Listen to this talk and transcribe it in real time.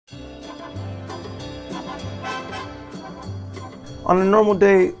On a normal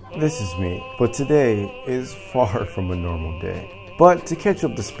day, this is me, but today is far from a normal day. But to catch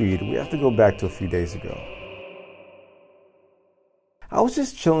up to speed, we have to go back to a few days ago. I was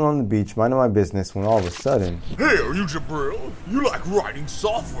just chilling on the beach, minding my business, when all of a sudden... Hey, are you Jabril? You like writing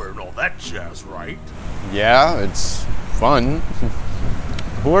software and all that jazz, right? Yeah, it's fun.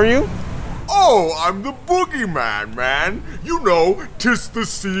 Who are you? Oh, I'm the boogeyman, man. You know, 'tis the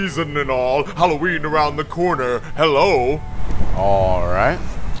season and all. Halloween around the corner. Hello. Alright.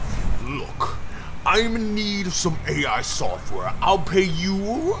 Look, I'm in need of some AI software. I'll pay you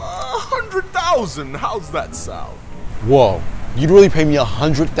 100,000. How's that sound? Whoa, you'd really pay me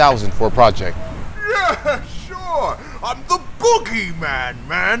 100,000 for a project? Yeah, sure. I'm the boogeyman,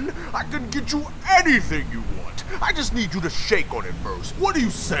 man. I can get you anything you want. I just need you to shake on it first. What do you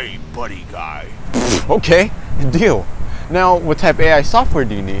say, buddy guy? Okay, deal. Now, what type of AI software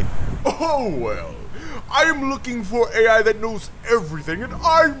do you need? Oh, well. I am looking for AI that knows everything, and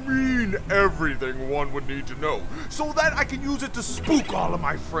I mean everything one would need to know, so that I can use it to spook all of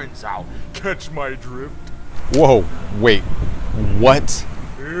my friends out. Catch my drift? Whoa, wait, what?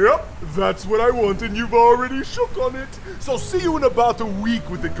 Yep, that's what I want, and you've already shook on it. So see you in about a week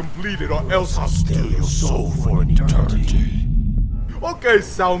with it completed, or else I'll steal your soul for an eternity. Okay,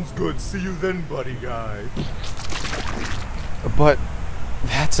 sounds good. See you then, buddy guy. But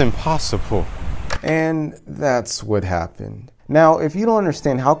that's impossible. And that's what happened. Now, if you don't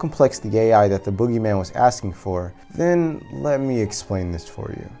understand how complex the AI that the boogeyman was asking for, then let me explain this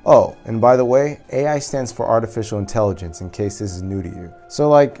for you. Oh, and by the way, AI stands for artificial intelligence, in case this is new to you. So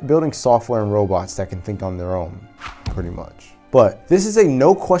like building software and robots that can think on their own, pretty much. But this is a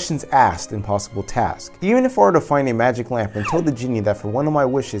no questions asked impossible task. Even if I were to find a magic lamp and tell the genie that for one of my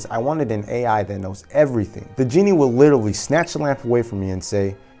wishes I wanted an AI that knows everything, the genie will literally snatch the lamp away from me and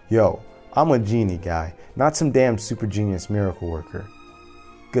say, yo, I'm a genie guy, not some damn super genius miracle worker.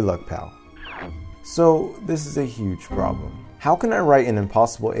 Good luck, pal. So this is a huge problem. How can I write an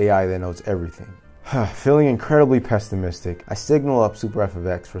impossible AI that knows everything? Feeling incredibly pessimistic, I signal up Super F of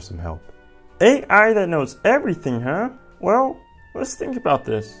X for some help. AI that knows everything, huh? Well, let's think about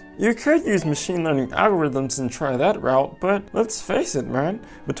this. You could use machine learning algorithms and try that route, but let's face it, man.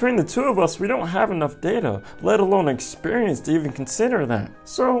 Between the two of us, we don't have enough data, let alone experience to even consider that.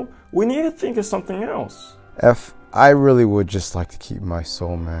 So, we need to think of something else. F, I really would just like to keep my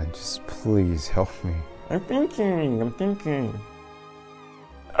soul, man. Just please help me. I'm thinking.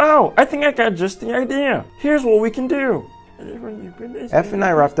 Oh, I think I got just the idea. Here's what we can do. F and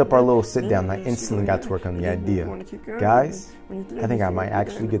I wrapped up our little sit down and I instantly got to work on the idea. Guys, I think I might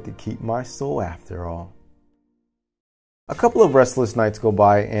actually get to keep my soul after all. A couple of restless nights go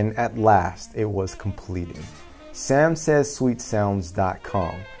by and at last it was completed.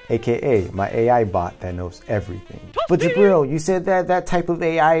 SamSaysSweetSounds.com, aka my AI bot that knows everything. But Jabril, you said that type of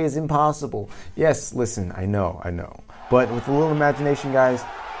AI is impossible. Yes, listen, I know. But with a little imagination, guys,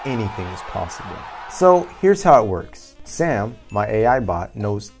 anything is possible. So here's how it works. Sam, my AI bot,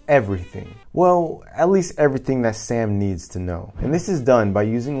 knows everything. Well, at least everything that Sam needs to know. And this is done by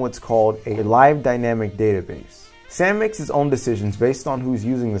using what's called a live dynamic database. Sam makes his own decisions based on who's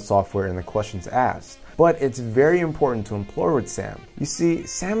using the software and the questions asked. But it's very important to implore with Sam. You see,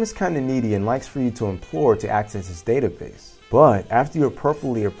 Sam is kind of needy and likes for you to implore to access his database. But after you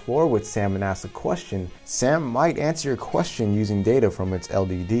appropriately implore with Sam and ask a question, Sam might answer your question using data from its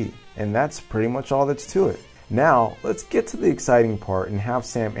LDD. And that's pretty much all that's to it. Now, let's get to the exciting part and have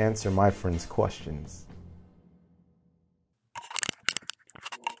Sam answer my friend's questions.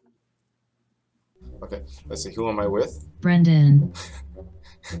 Okay, let's see, who am I with? Brendan.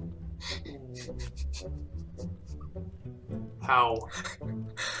 How?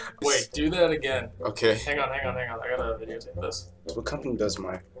 Wait, do that again. Okay. Hang on. I gotta videotape this. What company does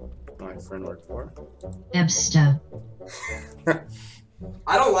my friend work for? Ebsta.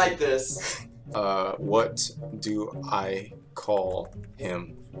 I don't like this. What do I call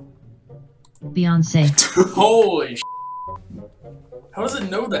him? Beyonce. Holy sh**. How does it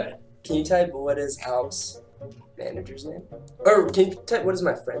know that? Can you type what is Alp's manager's name? Or can you type what is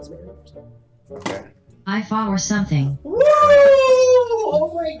my friend's manager's name? Okay. IFA or something. Woo!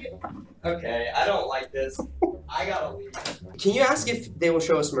 Oh my god. Okay, I don't like this. I gotta leave. Can you ask if they will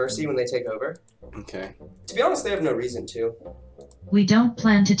show us mercy when they take over? Okay. To be honest, they have no reason to. We don't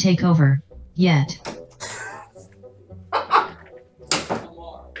plan to take over. Yet.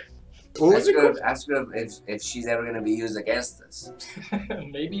 Ask her if she's ever going to be used against us.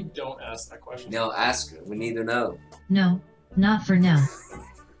 Maybe don't ask that question. No, ask her. We need to know. No, not for now.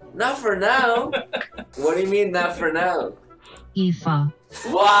 Not for now? What do you mean, not for now? IFA.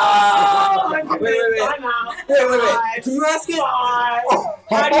 Wow! Wait. Wait. Can you ask it?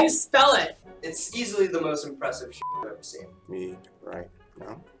 How do you spell it? It's easily the most impressive shit I've ever seen. Me right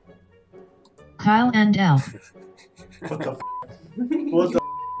now. Kyle and L. What the? What the?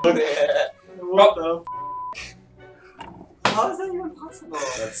 What the? How is that even possible?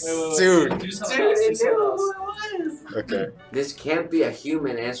 Dude. Dude, it knew who it was. Okay. This can't be a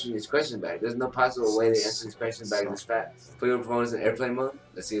human answering this question back. There's no possible way they answer this question back this fast. Put your phones in airplane mode.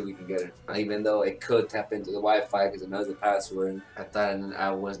 Let's see if we can get it. Even though it could tap into the Wi-Fi because it knows the password, I thought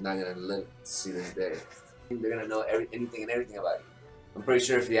I was not gonna live to see this day. They're gonna know anything and everything about you. I'm pretty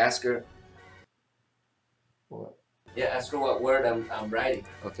sure if you ask her, What? yeah, ask her what word I'm writing.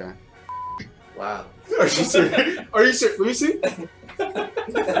 Okay. Wow. Are you serious? Are you serious? Let me see.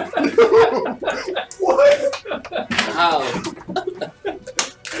 What? How?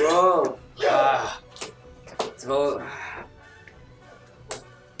 Bro. So,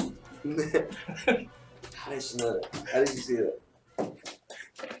 how did she know that? How did you see that?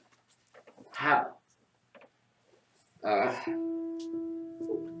 How?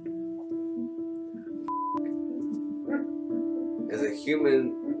 As a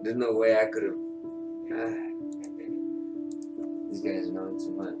human, there's no way I could have. These guys are knowing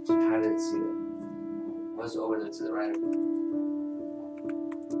too much. How did it see that? What's over there to the right?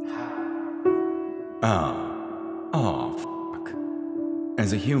 Oh, fuck.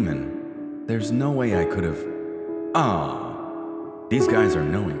 As a human, there's no way I could have. These guys are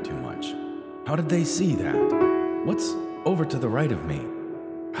knowing too much. How did they see that? What's over to the right of me?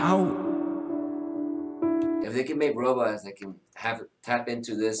 How? If they can make robots that can tap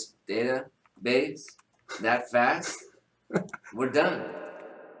into this database that fast, we're done.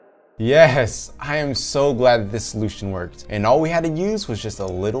 Yes, I am so glad that this solution worked, and all we had to use was just a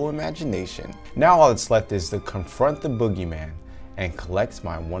little imagination. Now all that's left is to confront the boogeyman and collect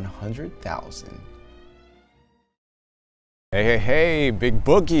my 100,000. Hey, Big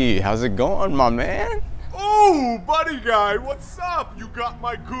Boogie, how's it going, my man? Oh, buddy guy, what's up? You got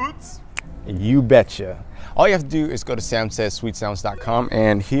my goods? You betcha. All you have to do is go to samsaysweetsounds.com,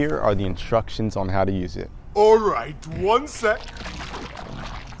 and here are the instructions on how to use it. All right, one sec.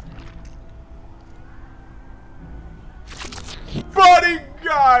 Buddy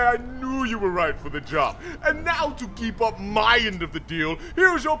guy, I knew you were right for the job. And now to keep up my end of the deal,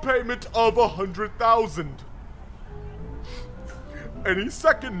 here's your payment of 100,000. Any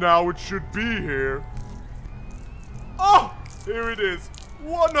second now it should be here. Oh, here it is.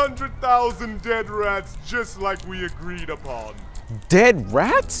 100,000 dead rats, just like we agreed upon. Dead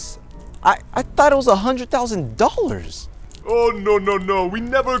rats? I thought it was $100,000. Oh, no. We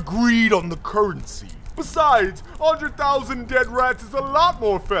never agreed on the currency. Besides, 100,000 dead rats is a lot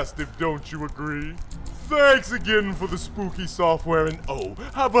more festive, don't you agree? Thanks again for the spooky software, and oh,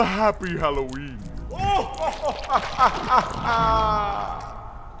 have a happy Halloween.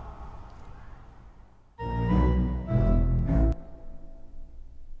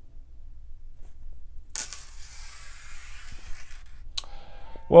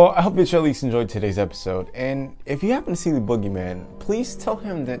 Well, I hope that you at least enjoyed today's episode, and if you happen to see the boogeyman, please tell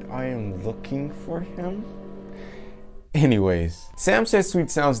him that I am looking for him. Anyways,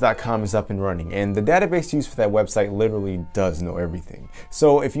 samsaysweetsounds.com is up and running, and the database used for that website literally does know everything.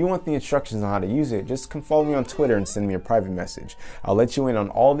 So if you want the instructions on how to use it, just come follow me on Twitter and send me a private message. I'll let you in on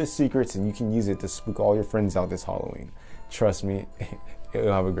all the secrets, and you can use it to spook all your friends out this Halloween. Trust me,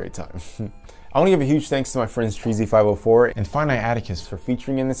 you'll have a great time. I want to give a huge thanks to my friends Treasy504 and Finite Atticus for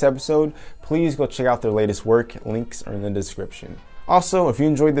featuring in this episode. Please go check out their latest work. Links are in the description. Also, if you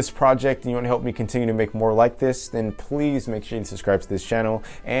enjoyed this project and you want to help me continue to make more like this, then please make sure you subscribe to this channel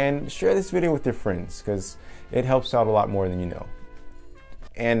and share this video with your friends, because it helps out a lot more than you know.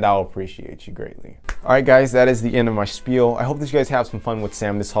 And I'll appreciate you greatly. Alright guys, that is the end of my spiel. I hope that you guys have some fun with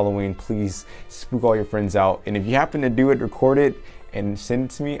Sam this Halloween. Please spook all your friends out. And if you happen to do it, record it and send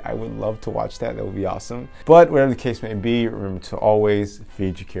it to me. I would love to watch that. That would be awesome. But whatever the case may be, remember to always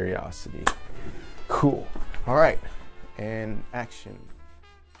feed your curiosity. Cool. All right. And action.